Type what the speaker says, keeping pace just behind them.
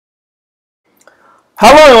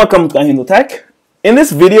Hello and welcome to KahindoTech. In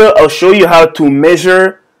this video, I'll show you how to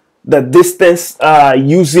measure the distance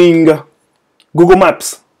using Google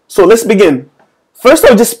Maps. So let's begin. First,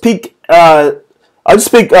 I'll search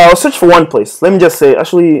for one place. Let me just say,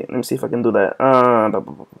 actually, let me see if I can do that.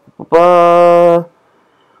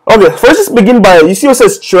 Okay, first let's begin by, you see what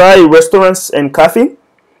says try restaurants and coffee?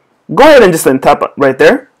 Go ahead and just tap right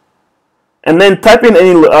there. And then type in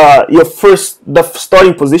any the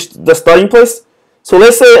starting place. So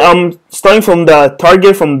let's say I'm starting from the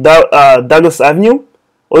Target from Douglas Avenue,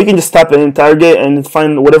 or you can just type in Target and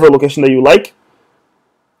find whatever location that you like.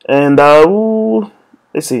 And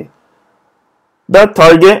let's see, that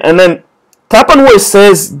Target, and then tap on where it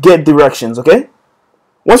says get directions. Okay,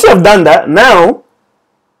 once you have done that, now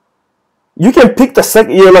you can pick the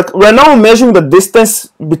second. Like right now, I'm measuring the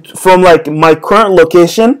distance from like my current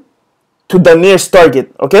location to the nearest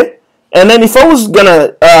Target. Okay, and then if I was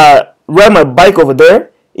gonna ride my bike over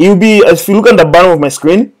there, it will be, if you look at the bottom of my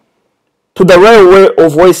screen, to the right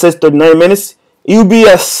of where it says 39 minutes, it will be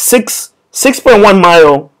a 6.1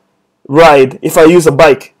 mile ride if I use a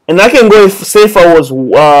bike. And I can go, say if I was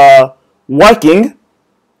walking,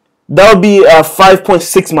 that would be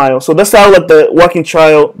 5.6 miles. So that's how like the walking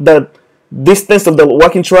trail, the distance of the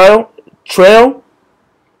walking trail.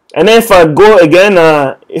 And then if I go again,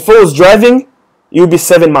 if I was driving, it would be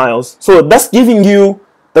 7 miles. So that's giving you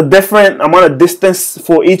the different amount of distance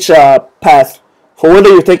for each path, for whether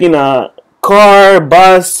you're taking a car,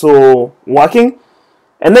 bus, or walking.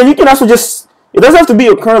 And then you can also just, it doesn't have to be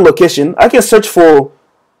your current location. I can search for,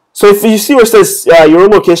 so if you see where it says your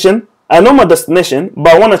location, I know my destination,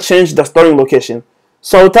 but I want to change the starting location.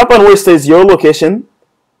 So I'll tap on where it says your location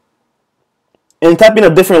and type in a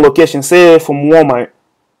different location, say from Walmart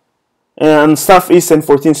and Southeast and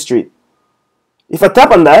 14th Street. If I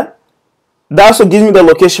tap on that, that also gives me the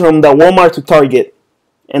location from the Walmart to Target,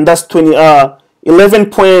 and that's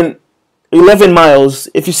 11.11 miles.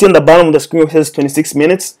 If you see on the bottom of the screen, it says 26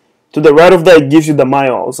 minutes. To the right of that, it gives you the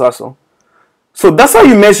miles also. So that's how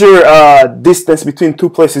you measure distance between two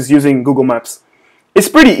places using Google Maps. It's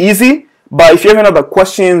pretty easy, but if you have any other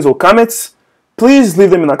questions or comments, please leave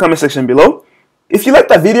them in the comment section below. If you like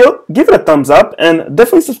that video, give it a thumbs up, and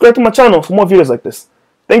definitely subscribe to my channel for more videos like this.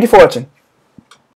 Thank you for watching.